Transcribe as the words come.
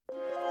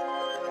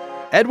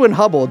Edwin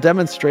Hubble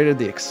demonstrated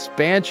the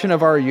expansion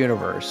of our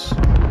universe.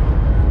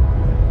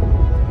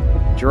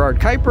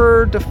 Gerard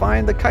Kuiper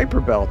defined the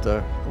Kuiper Belt,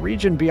 a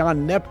region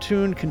beyond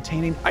Neptune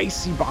containing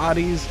icy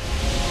bodies.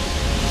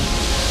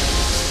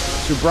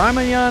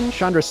 Subrahmanyan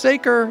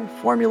Chandrasekhar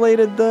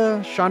formulated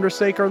the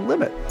Chandrasekhar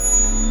limit.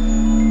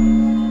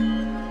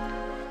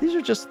 These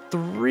are just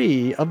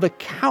 3 of the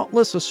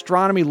countless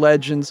astronomy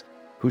legends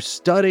who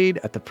studied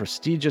at the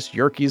prestigious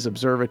Yerkes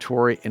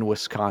Observatory in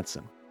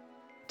Wisconsin.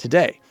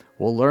 Today,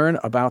 we'll learn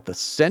about the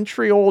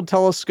century-old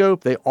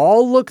telescope they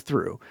all look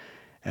through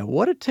and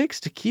what it takes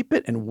to keep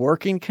it in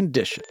working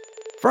condition.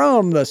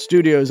 From the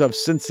studios of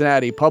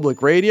Cincinnati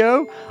Public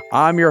Radio,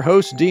 I'm your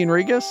host, Dean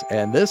Regas,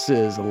 and this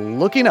is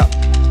Looking Up.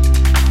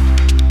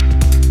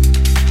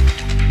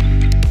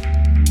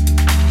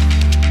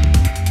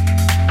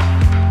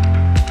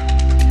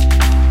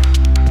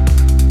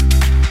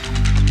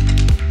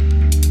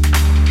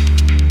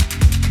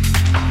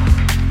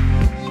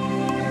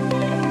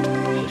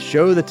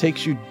 Show that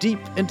takes you deep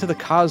into the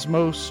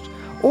cosmos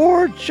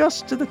or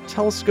just to the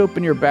telescope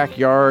in your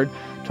backyard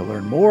to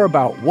learn more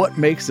about what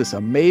makes this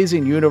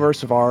amazing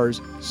universe of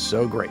ours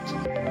so great.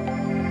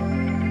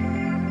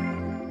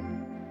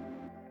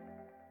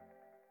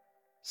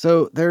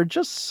 So there are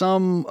just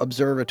some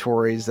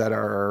observatories that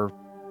are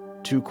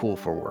too cool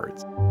for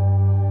words.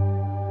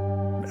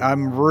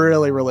 I'm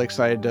really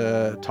excited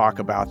to talk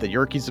about the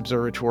Yerkes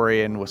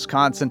Observatory in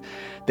Wisconsin.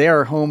 They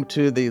are home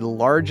to the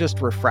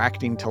largest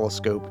refracting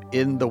telescope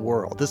in the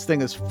world. This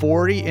thing is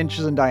 40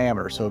 inches in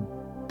diameter, so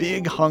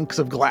big hunks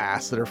of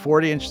glass that are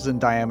 40 inches in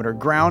diameter,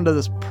 ground to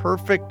this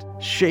perfect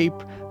shape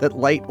that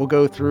light will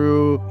go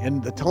through.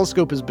 And the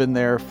telescope has been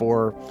there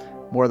for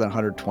more than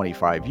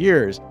 125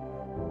 years.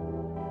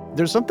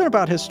 There's something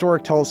about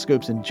historic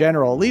telescopes in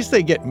general, at least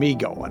they get me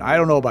going. I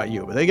don't know about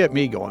you, but they get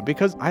me going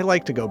because I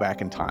like to go back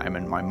in time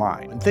in my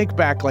mind and think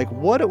back like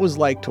what it was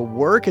like to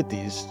work at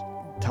these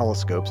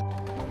telescopes.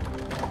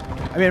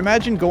 I mean,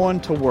 imagine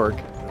going to work,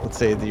 let's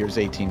say the year's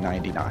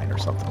 1899 or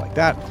something like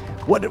that.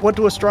 What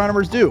do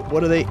astronomers do? What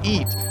do they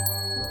eat?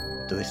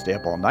 Do they stay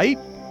up all night?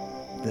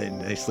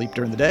 They sleep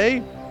during the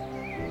day?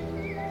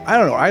 I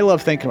don't know. I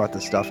love thinking about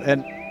this stuff.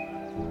 And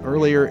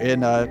earlier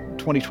in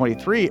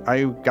 2023,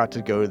 I got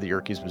to go to the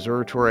Yerkes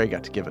Observatory. I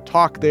got to give a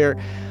talk there,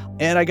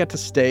 and I got to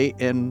stay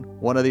in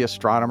one of the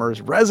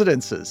astronomers'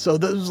 residences. So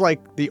this was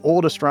like the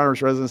old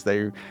astronomers' residence.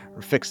 They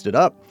fixed it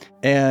up,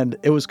 and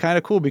it was kind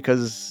of cool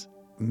because,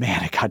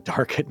 man, it got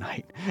dark at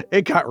night.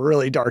 It got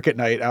really dark at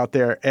night out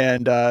there,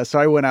 and so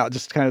I went out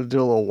just to kind of do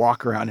a little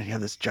walk around, and you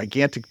have this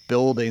gigantic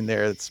building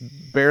there that's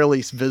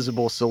barely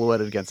visible,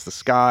 silhouetted against the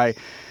sky,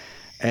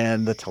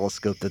 and the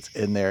telescope that's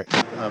in there.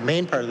 The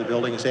main part of the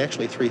building is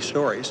actually 3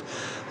 stories.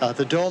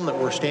 The dome that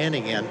we're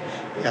standing in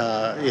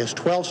is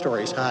 12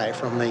 stories high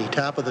from the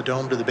top of the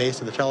dome to the base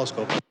of the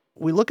telescope.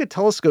 We look at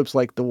telescopes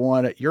like the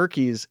one at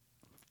Yerkes,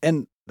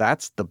 and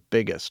that's the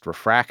biggest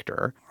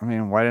refractor. I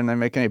mean, why didn't they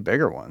make any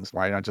bigger ones?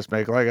 Why not just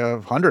make like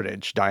a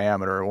 100-inch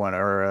diameter one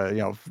or a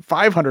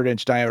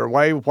 500-inch diameter?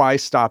 Why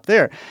stop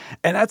there?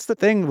 And that's the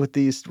thing with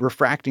these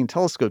refracting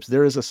telescopes.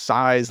 There is a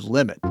size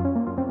limit.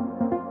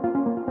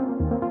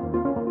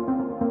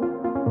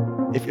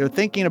 If you're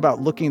thinking about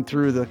looking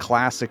through the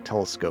classic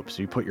telescope,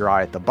 so you put your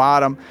eye at the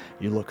bottom,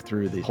 you look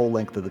through the whole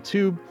length of the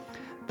tube,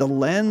 the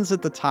lens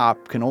at the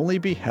top can only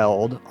be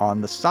held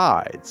on the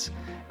sides.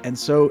 And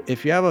so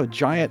if you have a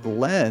giant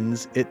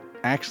lens,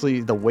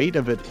 the weight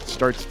of it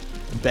starts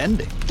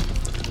bending.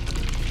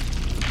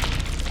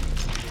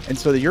 And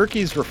so the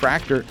Yerkes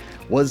refractor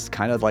was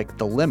kind of like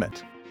the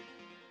limit.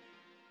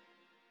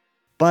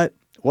 But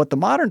what the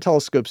modern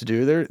telescopes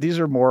do, these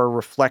are more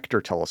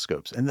reflector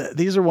telescopes. And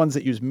these are ones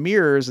that use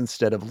mirrors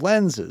instead of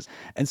lenses.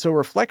 And so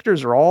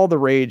reflectors are all the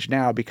rage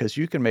now because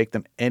you can make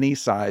them any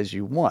size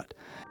you want.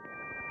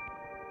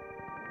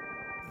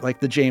 Like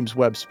the James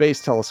Webb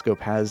Space Telescope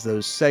has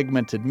those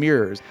segmented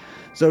mirrors.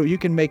 So you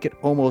can make it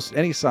almost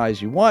any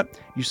size you want.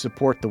 You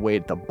support the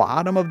weight at the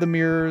bottom of the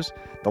mirrors.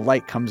 The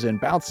light comes in,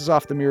 bounces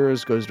off the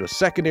mirrors, goes to a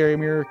secondary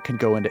mirror, can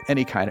go into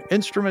any kind of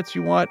instruments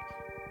you want,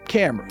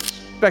 cameras,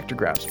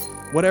 spectrographs,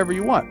 whatever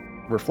you want.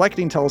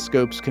 Reflecting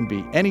telescopes can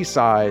be any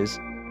size,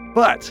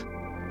 but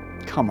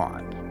come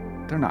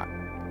on, they're not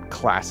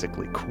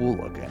classically cool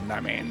looking. I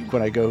mean,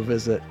 when I go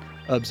visit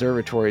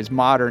observatories,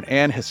 modern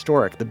and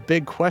historic, the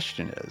big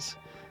question is,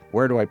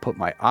 where do I put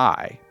my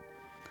eye?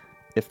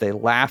 If they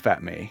laugh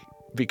at me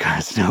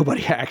because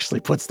nobody actually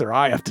puts their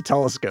eye up to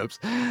telescopes,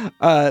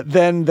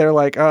 then they're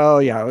like, oh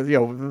yeah,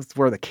 that's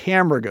where the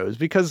camera goes,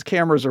 because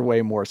cameras are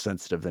way more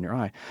sensitive than your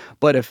eye.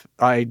 But if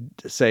I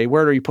say,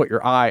 where do you put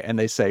your eye? And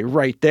they say,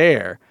 right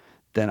there,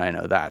 then I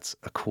know that's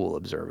a cool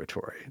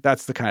observatory.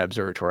 That's the kind of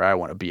observatory I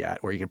want to be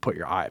at, where you can put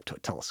your eye up to a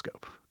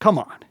telescope. Come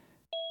on.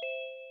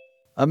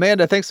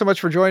 Amanda, thanks so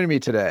much for joining me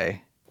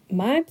today.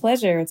 My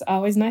pleasure. It's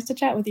always nice to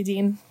chat with you,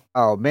 Dean.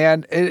 Oh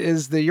man,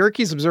 the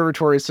Yerkes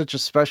Observatory is such a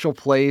special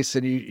place,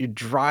 and you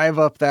drive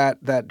up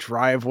that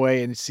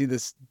driveway and you see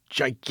this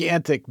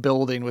gigantic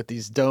building with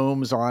these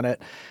domes on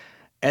it,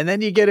 and then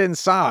you get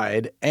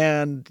inside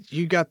and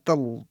you got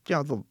the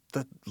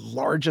the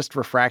largest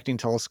refracting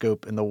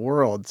telescope in the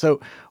world. So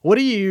what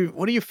do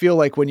you feel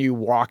like when you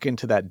walk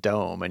into that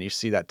dome and you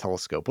see that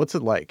telescope? What's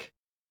it like?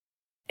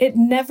 It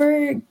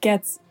never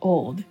gets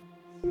old.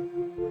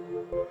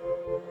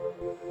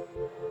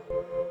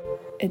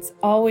 It's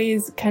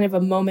always kind of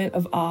a moment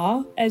of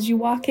awe as you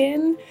walk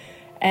in.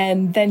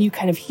 And then you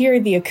kind of hear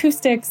the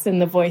acoustics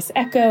and the voice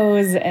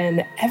echoes,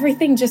 and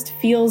everything just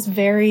feels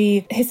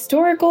very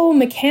historical,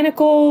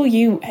 mechanical.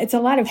 It's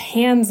a lot of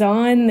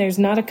hands-on. There's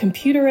not a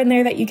computer in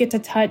there that you get to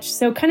touch.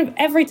 So kind of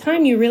every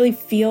time you really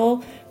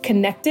feel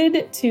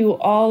connected to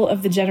all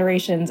of the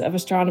generations of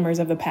astronomers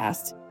of the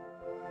past.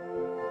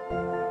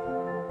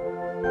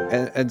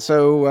 And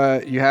so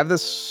you have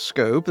this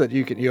scope that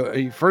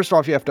first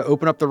off, you have to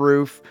open up the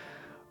roof,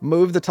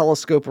 move the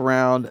telescope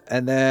around,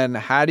 and then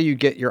how do you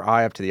get your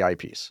eye up to the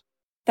eyepiece?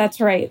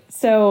 That's right.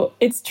 So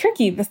it's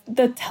tricky.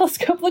 The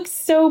telescope looks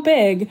so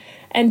big,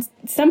 and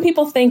some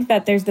people think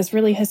that there's this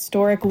really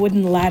historic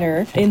wooden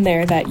ladder in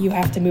there that you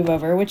have to move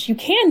over, which you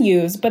can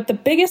use, but the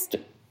biggest,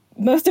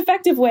 most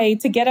effective way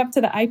to get up to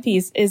the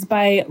eyepiece is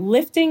by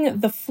lifting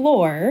the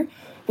floor,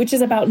 which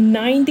is about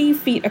 90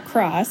 feet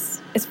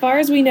across. As far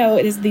as we know,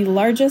 it is the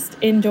largest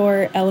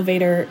indoor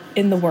elevator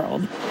in the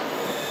world.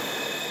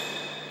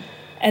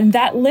 And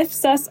that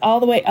lifts us all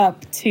the way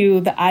up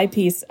to the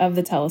eyepiece of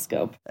the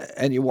telescope.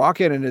 And you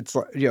walk in and it's,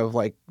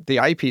 like the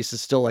eyepiece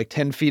is still like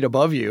 10 feet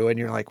above you. And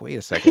you're like, wait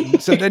a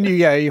second. So then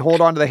you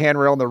hold on to the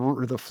handrail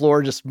and the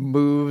floor just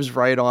moves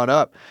right on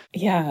up.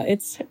 Yeah,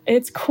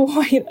 it's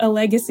quite a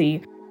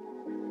legacy.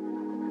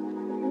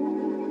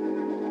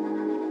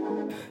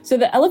 So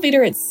the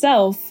elevator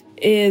itself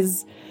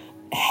is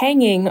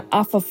hanging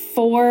off of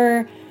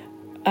 4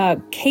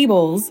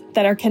 cables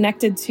that are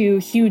connected to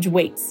huge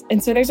weights.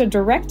 And so there's a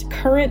direct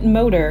current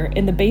motor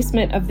in the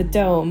basement of the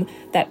dome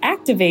that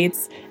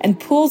activates and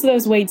pulls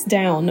those weights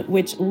down,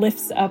 which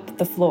lifts up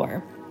the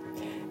floor.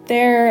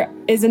 There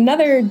is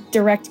another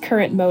direct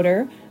current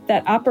motor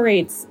that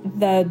operates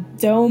the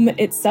dome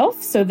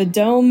itself. So the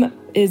dome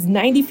is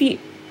 90 feet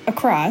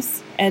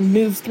across and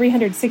moves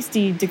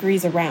 360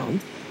 degrees around.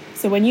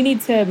 So when you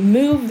need to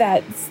move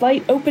that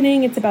slight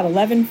opening, it's about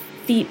 11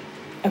 feet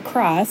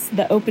across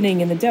the opening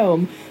in the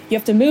dome, you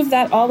have to move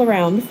that all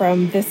around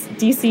from this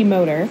DC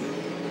motor,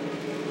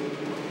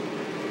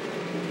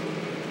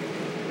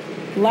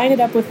 line it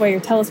up with where your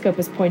telescope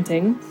is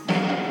pointing,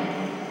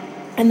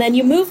 and then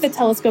you move the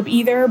telescope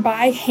either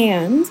by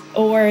hand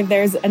or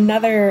there's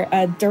another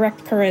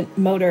direct current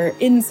motor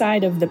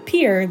inside of the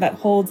pier that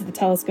holds the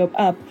telescope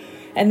up,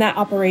 and that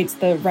operates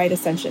the right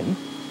ascension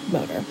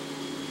motor.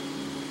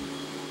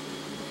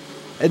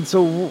 And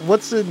so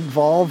what's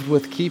involved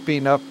with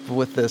keeping up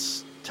with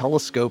this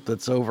telescope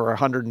that's over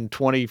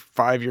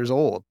 125 years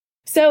old?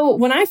 So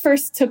when I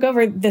first took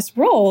over this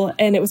role,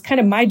 and it was kind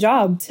of my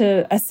job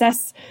to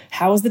assess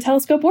how is the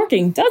telescope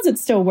working? Does it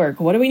still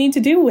work? What do we need to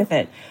do with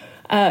it?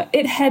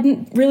 It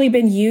hadn't really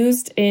been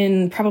used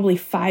in probably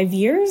 5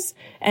 years,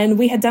 and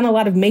we had done a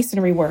lot of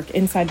masonry work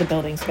inside the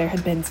building, so there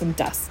had been some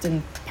dust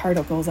and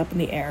particles up in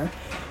the air.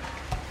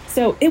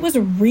 So it was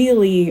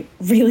really,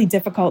 really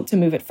difficult to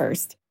move it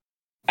first.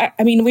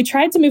 I mean, we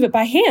tried to move it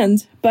by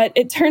hand, but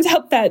it turns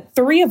out that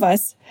 3 of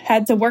us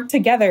had to work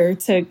together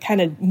to kind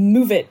of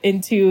move it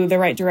into the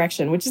right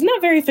direction, which is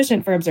not very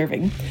efficient for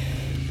observing.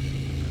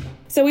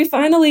 So we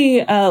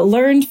finally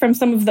learned from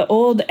some of the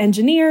old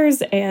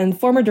engineers and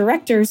former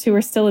directors who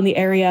are still in the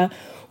area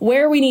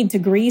where we need to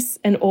grease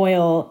and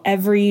oil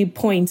every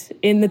point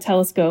in the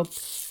telescope.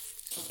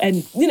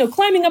 And,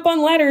 climbing up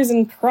on ladders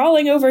and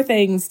crawling over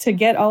things to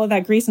get all of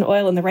that grease and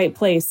oil in the right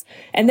place.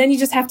 And then you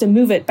just have to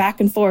move it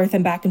back and forth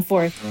and back and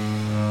forth.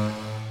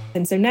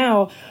 And so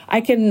now I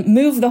can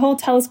move the whole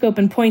telescope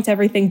and point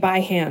everything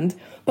by hand.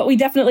 But we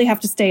definitely have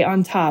to stay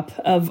on top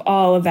of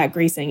all of that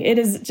greasing. It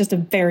is just a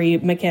very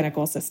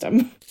mechanical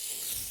system.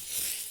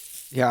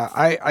 Yeah,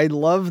 I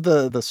love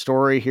the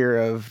story here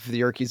of the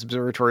Yerkes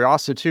Observatory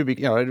also, too.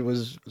 It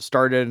was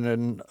started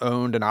and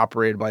owned and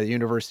operated by the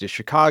University of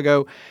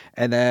Chicago,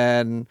 and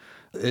then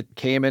it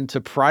came into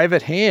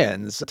private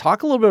hands.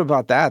 Talk a little bit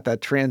about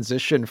that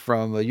transition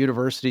from a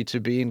university to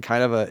being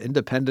kind of an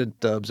independent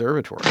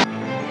observatory.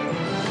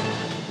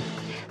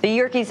 The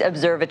Yerkes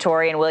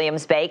Observatory in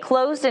Williams Bay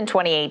closed in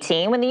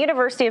 2018 when the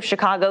University of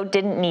Chicago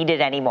didn't need it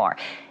anymore.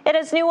 It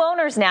has new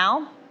owners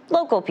now.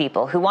 Local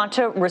people who want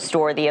to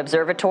restore the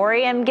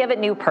observatory and give it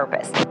new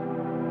purpose.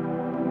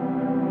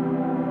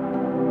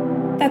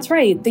 That's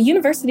right. The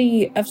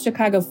University of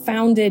Chicago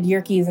founded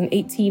Yerkes in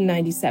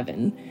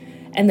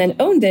 1897 and then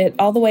owned it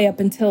all the way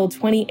up until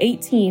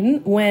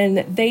 2018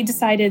 when they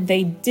decided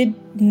they did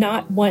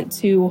not want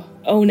to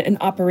own and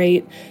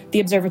operate the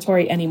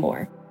observatory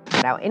anymore.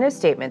 Now, in a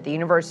statement, the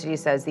university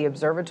says the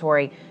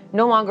observatory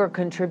no longer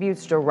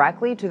contributes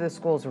directly to the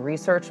school's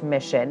research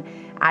mission,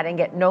 adding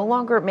it no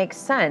longer makes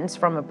sense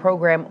from a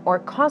program or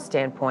cost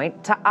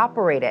standpoint to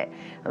operate it.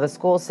 Now, the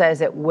school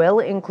says it will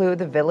include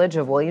the village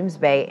of Williams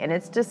Bay in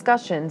its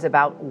discussions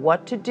about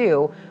what to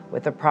do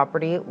with the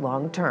property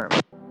long term.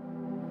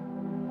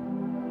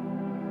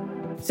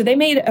 So they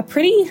made a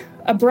pretty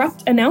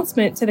abrupt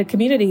announcement to the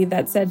community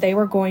that said they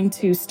were going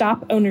to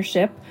stop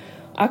ownership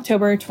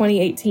October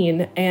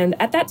 2018. And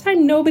at that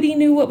time, nobody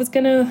knew what was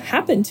going to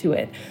happen to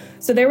it.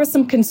 So there was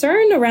some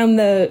concern around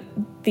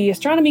the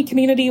astronomy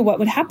community, what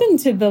would happen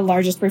to the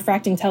largest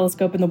refracting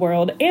telescope in the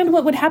world, and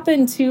what would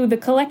happen to the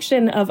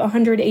collection of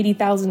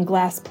 180,000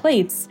 glass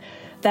plates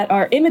that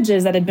are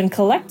images that had been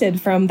collected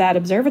from that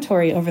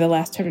observatory over the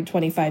last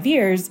 125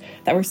 years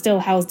that were still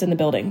housed in the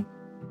building.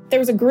 There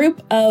was a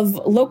group of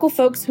local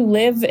folks who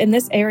live in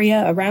this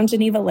area around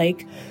Geneva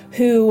Lake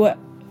who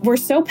were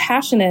so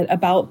passionate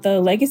about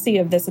the legacy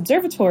of this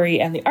observatory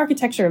and the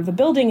architecture of the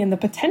building and the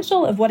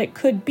potential of what it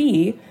could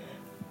be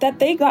that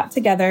they got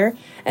together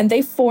and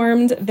they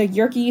formed the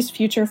Yerkes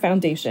Future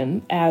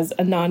Foundation as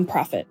a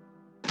nonprofit.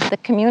 The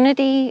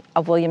community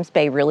of Williams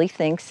Bay really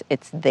thinks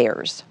it's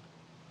theirs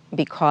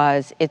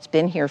because it's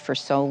been here for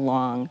so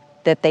long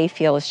that they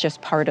feel it's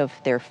just part of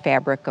their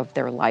fabric of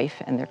their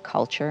life and their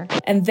culture.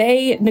 And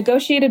they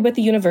negotiated with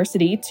the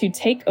university to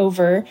take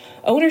over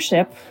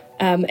ownership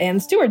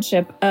and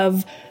stewardship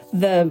of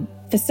the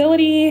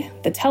facility,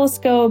 the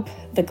telescope,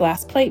 the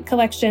glass plate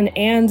collection,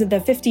 and the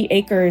 50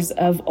 acres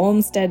of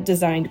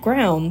Olmsted-designed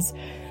grounds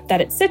that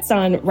it sits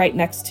on right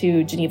next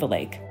to Geneva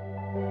Lake.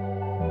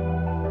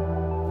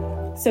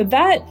 So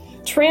that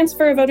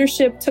transfer of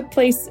ownership took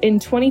place in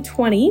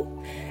 2020,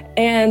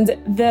 and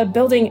the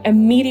building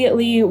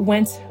immediately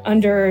went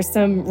under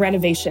some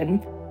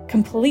renovation,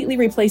 completely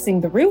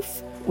replacing the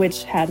roof,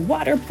 which had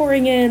water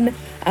pouring in.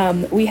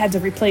 We had to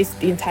replace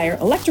the entire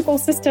electrical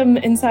system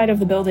inside of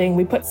the building.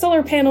 We put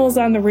solar panels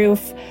on the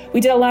roof. We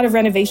did a lot of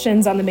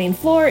renovations on the main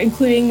floor,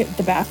 including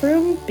the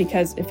bathroom,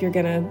 because if you're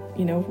gonna,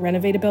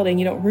 renovate a building,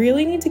 you don't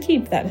really need to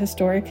keep that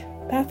historic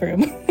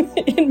bathroom,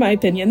 in my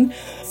opinion.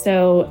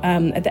 So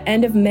at the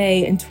end of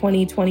May in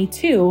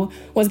 2022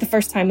 was the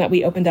first time that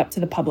we opened up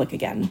to the public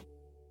again.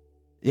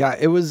 Yeah,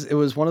 it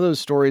was one of those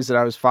stories that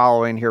I was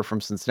following here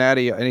from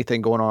Cincinnati,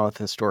 anything going on with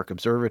historic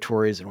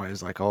observatories, and I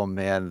was like, oh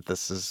man,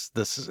 this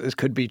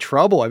could be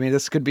trouble. I mean,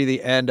 this could be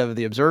the end of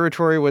the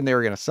observatory when they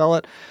were going to sell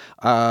it.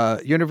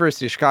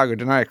 University of Chicago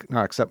did not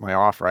accept my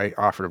offer. I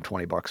offered them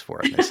 $20 for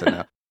it. And they said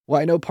no.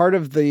 Well, I know part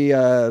of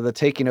the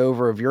taking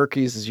over of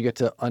Yerkes is you get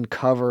to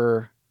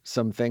uncover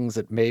some things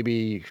that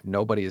maybe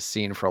nobody has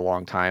seen for a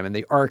long time. In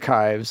the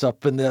archives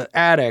up in the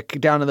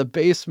attic, down in the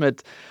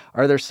basement,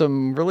 are there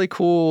some really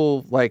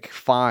cool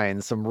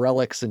finds, some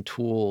relics and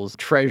tools,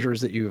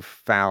 treasures that you've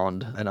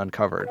found and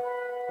uncovered?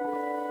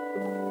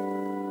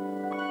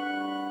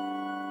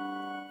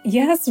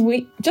 Yes,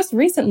 we just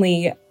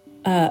recently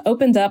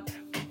opened up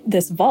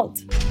this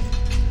vault.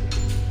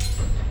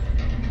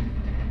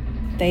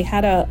 They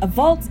had a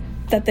vault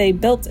that they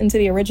built into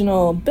the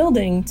original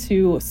building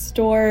to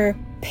store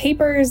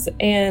papers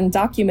and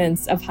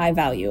documents of high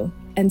value.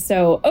 And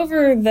so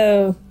over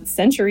the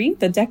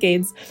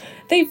decades,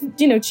 they've,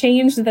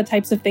 changed the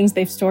types of things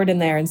they've stored in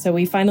there. And so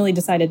we finally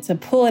decided to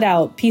pull it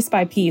out piece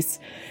by piece.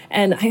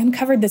 And I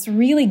uncovered this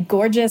really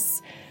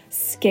gorgeous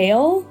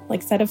scale,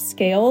 set of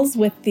scales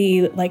with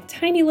the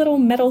tiny little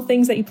metal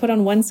things that you put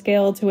on one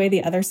scale to weigh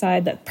the other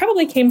side that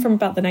probably came from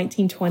about the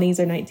 1920s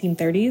or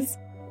 1930s.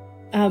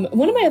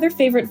 One of my other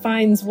favorite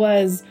finds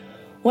was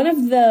one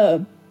of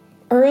the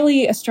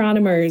early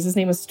astronomers, his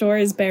name was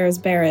Storrs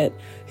Barrett,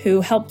 who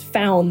helped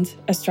found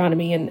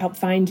astronomy and helped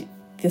find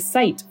the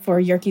site for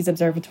Yerkes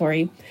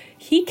Observatory.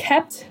 He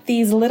kept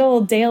these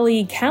little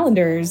daily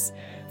calendars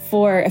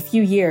for a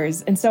few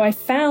years. And so I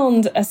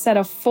found a set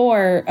of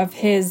 4 of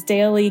his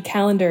daily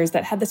calendars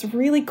that had this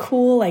really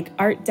cool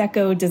Art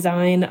Deco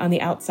design on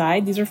the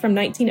outside. These were from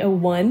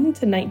 1901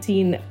 to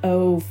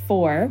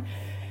 1904.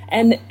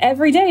 And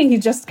every day he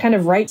just kind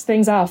of writes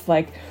things off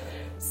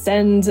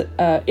send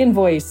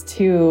invoice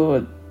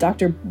to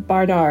Dr.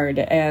 Barnard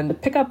and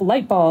pick up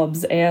light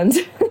bulbs and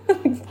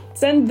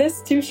send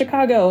this to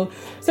Chicago.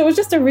 So it was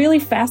just a really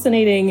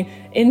fascinating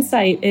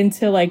insight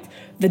into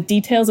the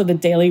details of the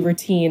daily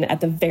routine at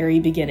the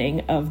very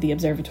beginning of the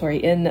observatory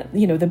in,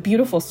 the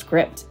beautiful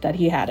script that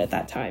he had at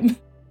that time.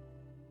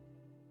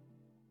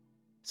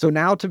 So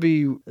now to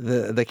be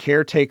the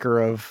caretaker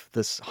of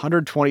this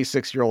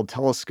 126-year-old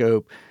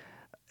telescope,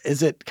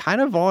 is it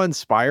kind of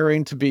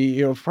awe-inspiring to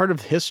be, part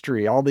of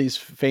history? All these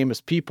famous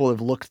people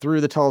have looked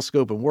through the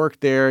telescope and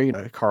worked there,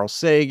 Carl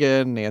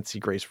Sagan, Nancy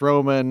Grace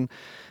Roman,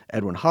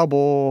 Edwin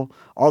Hubble,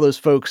 all those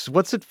folks.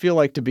 What's it feel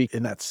like to be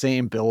in that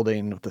same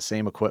building with the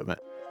same equipment?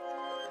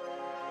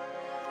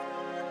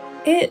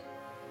 It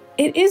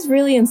is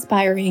really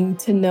inspiring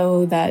to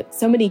know that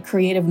so many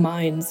creative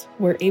minds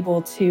were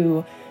able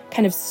to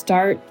kind of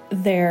start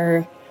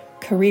their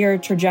career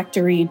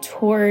trajectory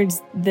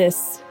towards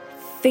this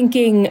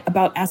thinking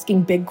about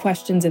asking big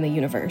questions in the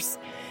universe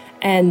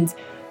and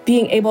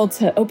being able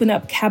to open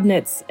up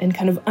cabinets and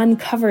kind of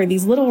uncover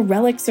these little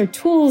relics or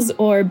tools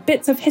or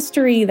bits of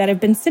history that have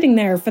been sitting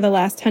there for the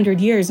last 100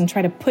 years and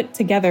try to put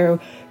together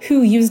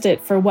who used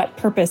it for what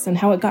purpose and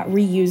how it got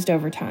reused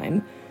over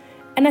time.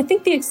 And I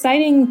think the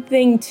exciting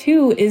thing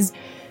too is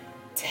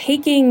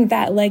taking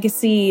that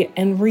legacy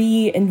and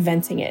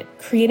reinventing it,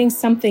 creating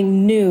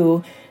something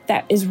new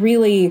that is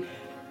really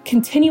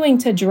continuing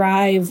to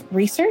drive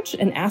research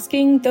and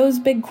asking those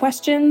big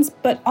questions,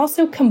 but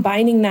also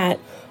combining that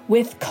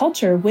with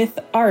culture, with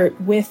art,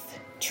 with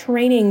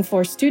training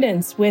for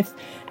students, with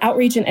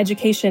outreach and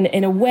education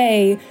in a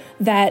way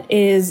that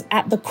is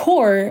at the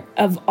core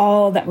of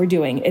all that we're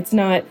doing. It's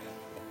not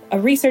a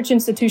research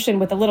institution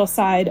with a little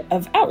side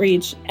of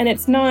outreach, and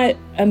it's not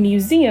a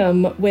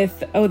museum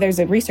with, oh, there's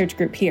a research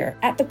group here.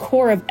 At the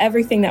core of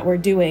everything that we're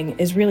doing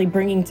is really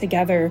bringing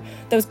together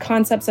those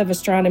concepts of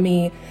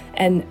astronomy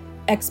and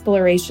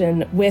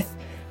exploration with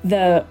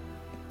the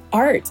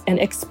art and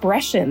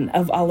expression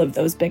of all of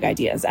those big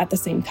ideas at the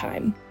same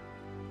time.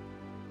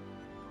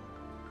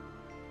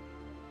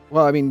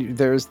 Well, I mean,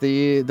 there's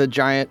the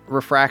giant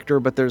refractor,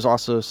 but there's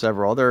also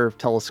several other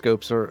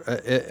telescopes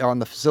on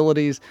the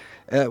facilities.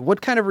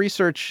 What kind of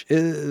research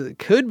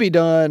could be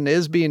done,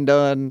 is being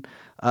done,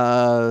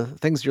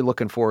 things you're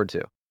looking forward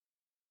to?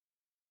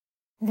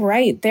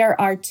 Right.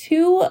 There are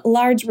 2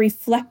 large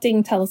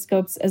reflecting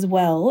telescopes as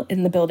well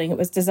in the building. It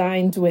was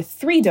designed with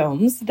 3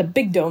 domes, the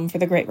big dome for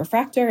the Great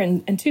Refractor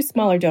and 2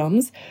 smaller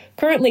domes.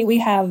 Currently, we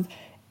have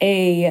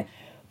a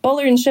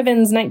Bowler and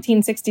Shivens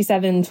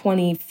 1967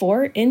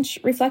 24-inch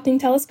reflecting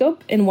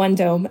telescope in one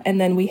dome,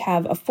 and then we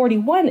have a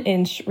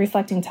 41-inch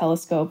reflecting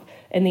telescope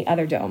in the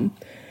other dome.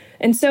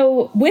 And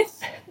so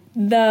with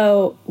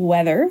the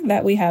weather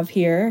that we have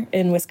here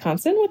in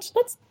Wisconsin, which,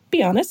 let's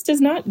be honest, is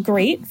not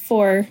great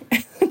for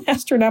an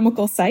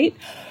astronomical site,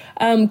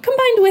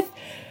 combined with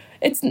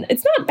it's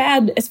not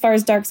bad as far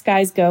as dark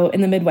skies go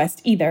in the Midwest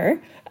either,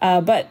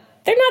 but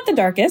they're not the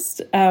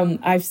darkest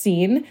I've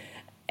seen.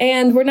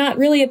 And we're not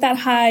really at that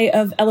high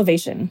of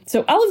elevation.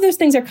 So all of those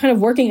things are kind of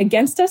working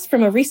against us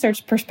from a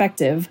research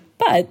perspective,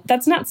 but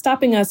that's not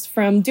stopping us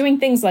from doing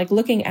things like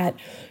looking at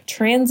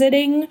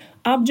transiting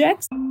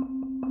objects.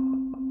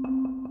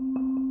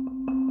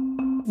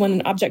 When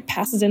an object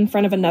passes in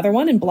front of another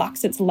one and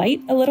blocks its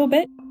light a little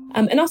bit,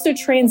 and also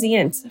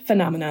transient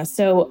phenomena.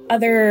 So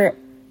other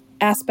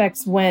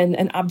aspects when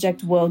an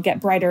object will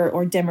get brighter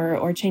or dimmer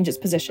or change its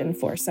position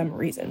for some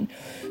reason.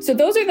 So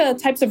those are the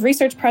types of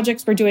research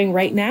projects we're doing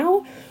right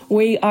now.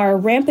 We are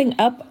ramping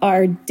up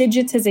our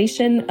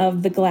digitization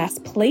of the glass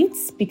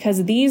plates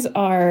because these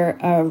are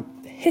a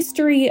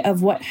history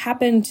of what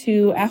happened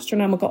to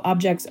astronomical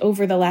objects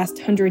over the last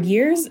 100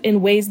 years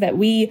in ways that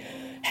we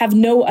have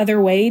no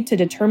other way to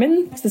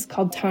determine. This is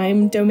called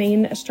time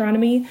domain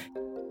astronomy.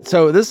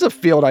 So this is a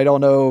field I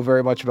don't know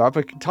very much about,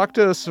 but talk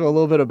to us a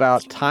little bit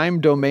about time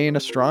domain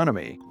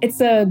astronomy. It's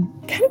a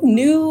kind of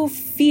new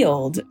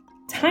field.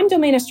 Time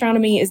domain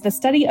astronomy is the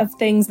study of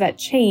things that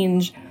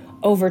change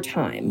over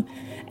time.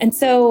 And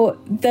so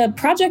the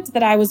project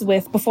that I was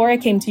with before I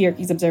came to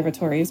Yerkes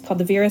Observatory is called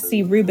the Vera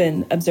C.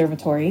 Rubin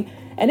Observatory.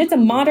 And it's a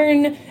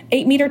modern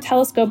 8-meter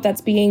telescope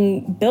that's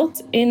being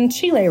built in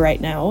Chile right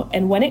now.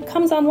 And when it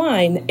comes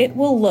online, it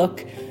will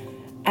look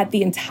at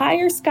the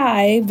entire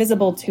sky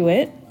visible to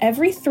it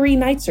every 3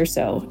 nights or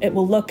so. It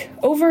will look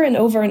over and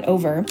over and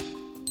over.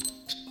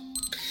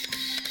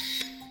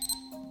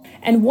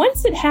 And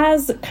once it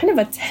has kind of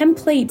a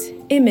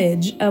template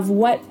image of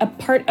what a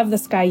part of the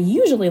sky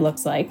usually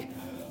looks like,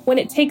 when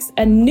it takes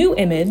a new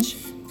image,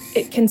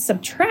 it can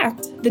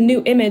subtract the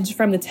new image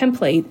from the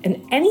template,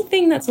 and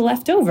anything that's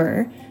left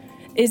over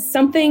is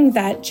something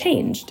that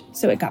changed.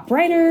 So it got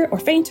brighter or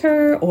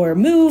fainter or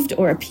moved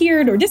or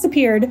appeared or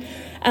disappeared,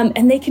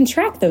 and they can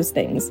track those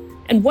things.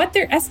 And what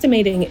they're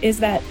estimating is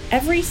that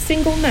every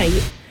single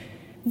night,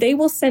 they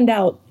will send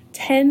out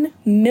 10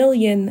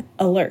 million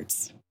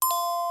alerts.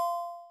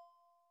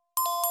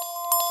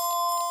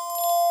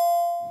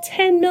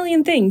 10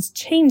 million things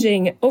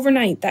changing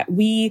overnight that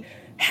we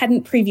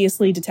hadn't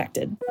previously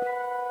detected.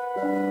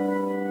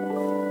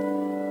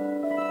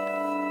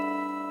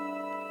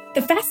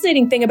 The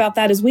fascinating thing about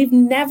that is we've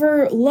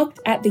never looked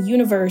at the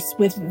universe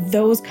with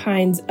those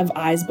kinds of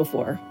eyes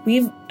before.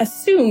 We've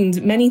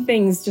assumed many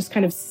things just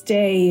kind of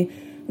stay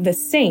the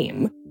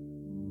same.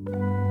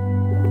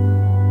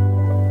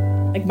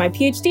 Like my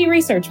PhD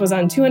research was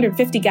on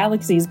 250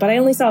 galaxies, but I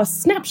only saw a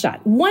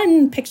snapshot,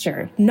 one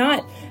picture,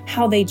 not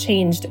how they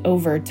changed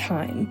over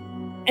time.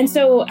 And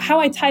so how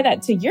I tie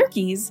that to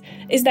Yerkes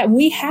is that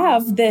we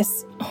have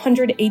this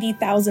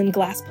 180,000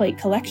 glass plate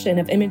collection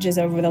of images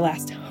over the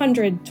last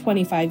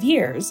 125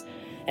 years.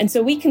 And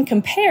so we can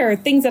compare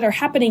things that are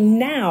happening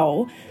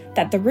now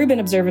that the Rubin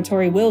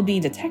Observatory will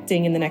be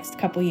detecting in the next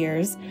couple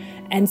years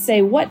and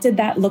say, what did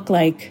that look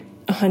like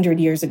 100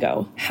 years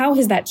ago? How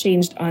has that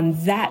changed on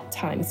that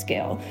time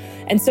scale?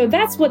 And so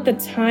that's what the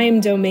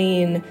time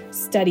domain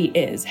study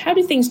is. How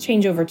do things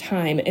change over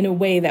time in a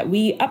way that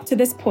we, up to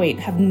this point,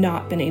 have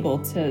not been able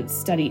to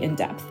study in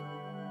depth?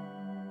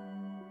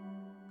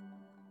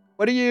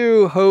 What do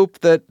you hope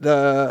that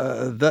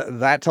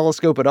that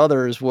telescope and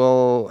others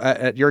will,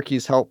 at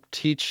Yerkes, help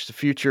teach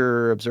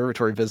future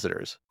observatory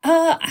visitors?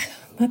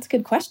 That's a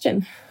good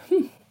question.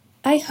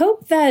 I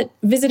hope that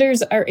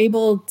visitors are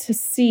able to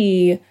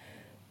see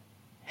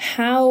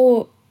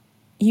how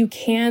you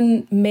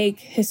can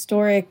make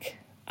historic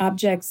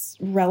objects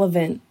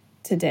relevant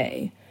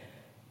today.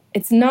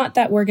 It's not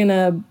that we're going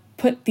to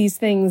put these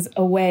things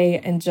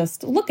away and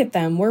just look at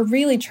them. We're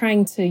really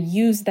trying to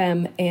use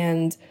them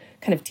and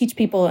kind of teach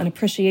people an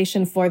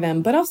appreciation for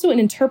them, but also an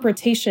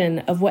interpretation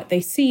of what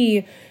they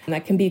see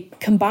that can be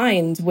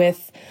combined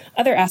with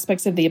other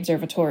aspects of the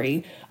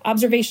observatory.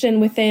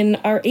 Observation within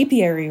our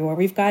apiary, where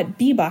we've got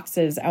bee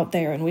boxes out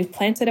there and we've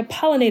planted a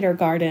pollinator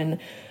garden,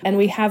 and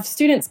we have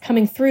students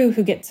coming through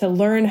who get to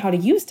learn how to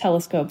use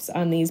telescopes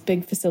on these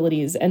big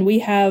facilities. And we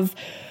have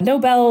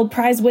Nobel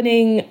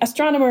Prize-winning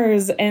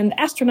astronomers and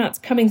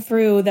astronauts coming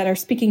through that are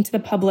speaking to the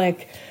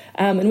public.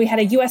 And we had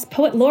a U.S.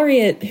 Poet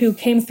Laureate who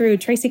came through,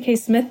 Tracy K.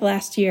 Smith,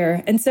 last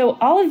year. And so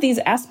all of these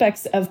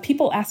aspects of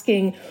people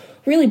asking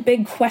really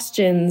big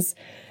questions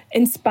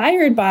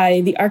inspired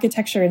by the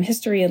architecture and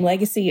history and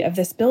legacy of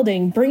this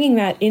building, bringing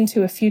that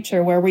into a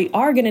future where we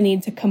are going to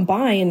need to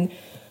combine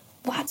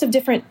lots of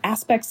different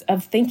aspects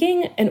of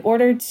thinking in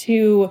order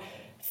to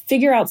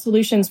figure out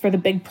solutions for the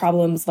big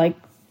problems like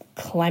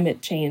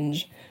climate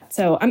change.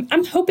 So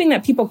I'm hoping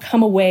that people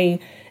come away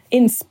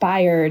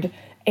inspired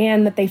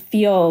and that they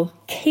feel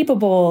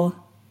capable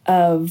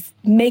of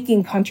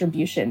making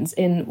contributions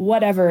in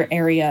whatever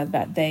area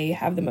that they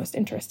have the most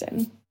interest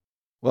in.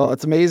 Well,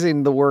 it's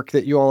amazing the work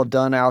that you all have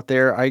done out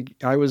there.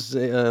 I was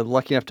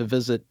lucky enough to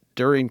visit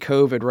during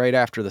COVID right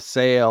after the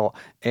sale,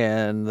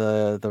 and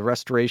the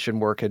restoration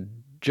work had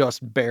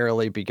just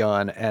barely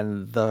begun.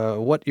 And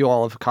what you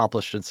all have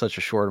accomplished in such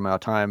a short amount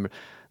of time,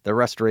 the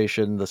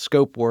restoration, the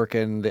scope work,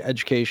 and the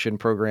education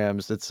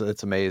programs,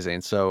 it's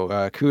amazing.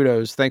 So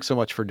kudos. Thanks so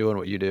much for doing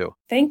what you do.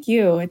 Thank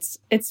you.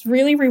 It's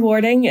really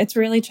rewarding. It's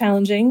really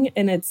challenging,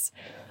 and it's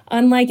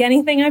unlike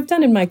anything I've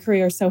done in my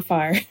career so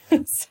far.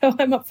 So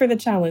I'm up for the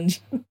challenge.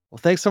 Well,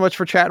 thanks so much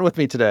for chatting with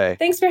me today.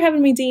 Thanks for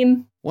having me,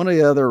 Dean. One of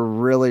the other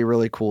really,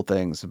 really cool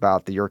things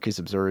about the Yerkes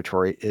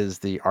Observatory is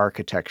the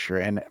architecture.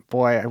 And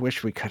boy, I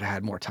wish we could have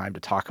had more time to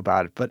talk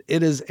about it, but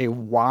it is a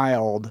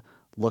wild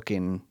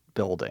looking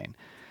building.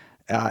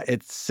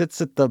 It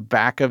sits at the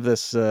back of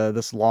this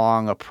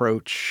long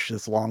approach,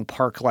 this long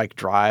park-like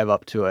drive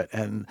up to it,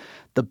 and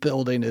the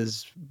building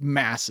is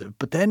massive.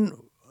 But then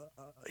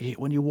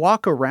when you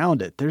walk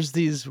around it, there's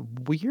these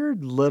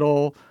weird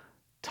little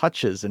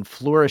touches and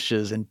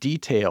flourishes and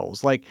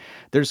details. Like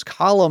there's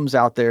columns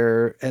out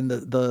there, and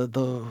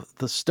the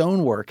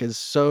stonework is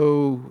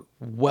so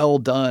well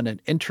done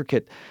and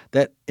intricate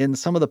that in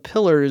some of the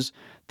pillars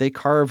they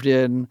carved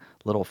in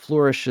little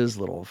flourishes,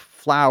 little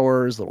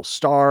flowers, little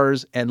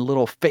stars, and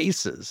little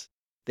faces.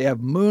 They have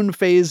moon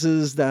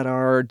phases that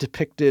are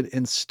depicted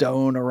in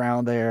stone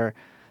around there.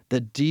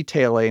 The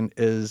detailing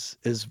is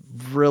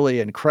really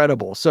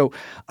incredible. So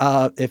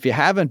if you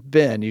haven't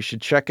been, you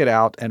should check it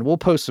out. And we'll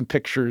post some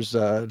pictures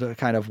to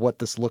kind of what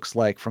this looks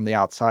like from the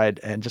outside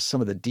and just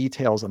some of the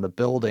details on the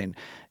building.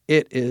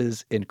 It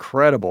is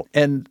incredible.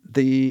 And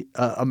the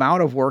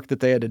amount of work that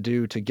they had to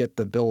do to get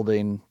the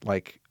building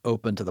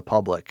open to the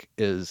public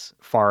is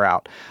far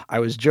out. I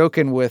was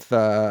joking with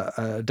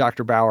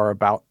Dr. Bauer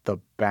about the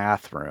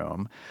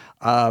bathroom.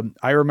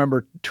 I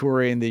remember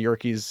touring the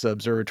Yerkes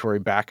Observatory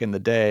back in the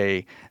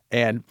day,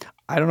 and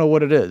I don't know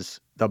what it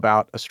is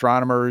about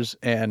astronomers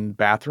and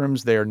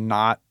bathrooms. They're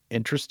not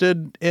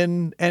interested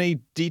in any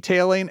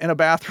detailing in a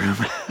bathroom.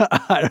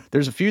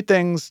 There's a few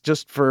things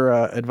just for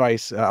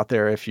advice out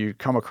there. If you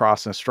come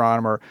across an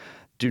astronomer,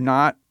 do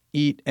not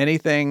eat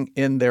anything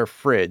in their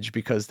fridge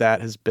because that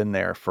has been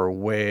there for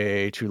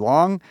way too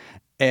long,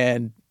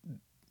 and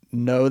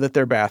know that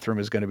their bathroom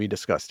is going to be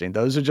disgusting.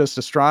 Those are just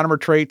astronomer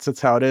traits.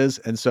 That's how it is.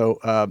 And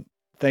so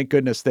thank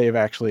goodness they've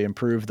actually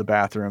improved the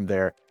bathroom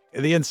there.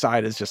 The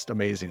inside is just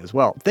amazing as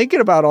well. Thinking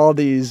about all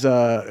these,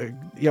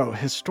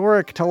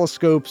 historic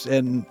telescopes,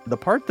 and the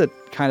part that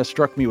kind of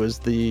struck me was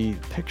the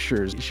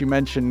pictures. She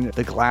mentioned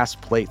the glass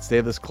plates. They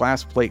have this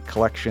glass plate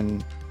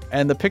collection,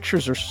 and the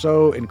pictures are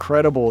so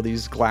incredible.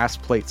 These glass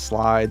plate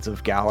slides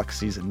of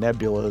galaxies and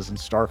nebulas and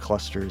star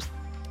clusters.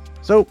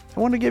 So I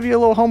want to give you a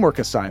little homework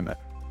assignment.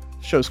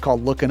 The show's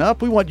called Looking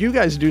Up. We want you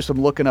guys to do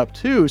some looking up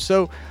too.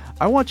 So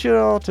I want you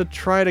all to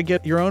try to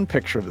get your own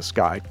picture of the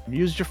sky.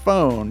 Use your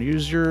phone,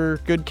 use your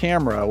good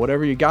camera,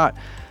 whatever you got.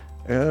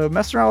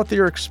 Mess around with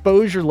your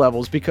exposure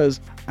levels, because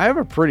I have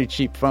a pretty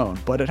cheap phone,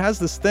 but it has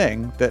this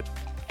thing that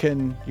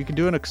you can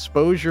do an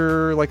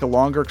exposure, like a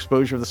longer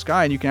exposure of the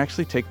sky, and you can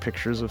actually take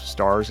pictures of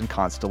stars and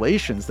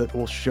constellations that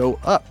will show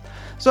up.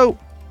 So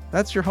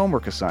that's your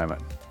homework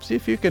assignment. See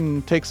if you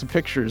can take some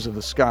pictures of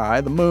the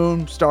sky, the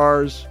moon,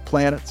 stars,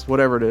 planets,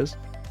 whatever it is.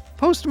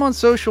 Post them on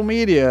social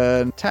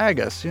media and tag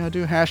us.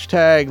 Do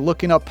hashtag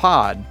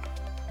 #LookingUpPod.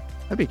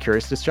 I'd be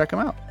curious to check them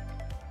out.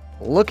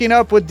 Looking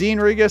Up with Dean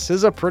Regis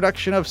is a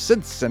production of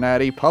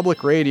Cincinnati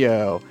Public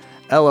Radio.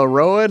 Ella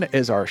Rowan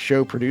is our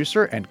show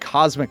producer, and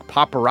Cosmic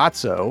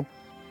Paparazzo.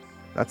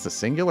 That's the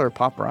singular,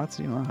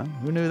 paparazzi?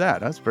 Who knew that?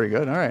 That's pretty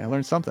good. All right, I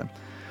learned something.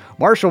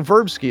 Marshall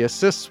Verbsky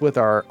assists with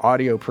our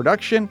audio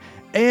production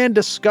and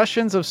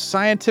discussions of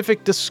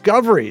scientific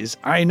discoveries.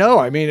 I know.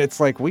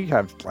 It's like we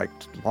have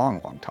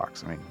long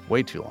talks.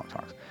 Way too long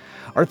talks.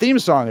 Our theme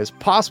song is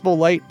Possible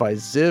Light by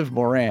Ziv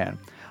Moran.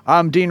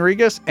 I'm Dean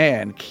Regis,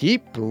 and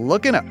keep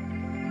looking up.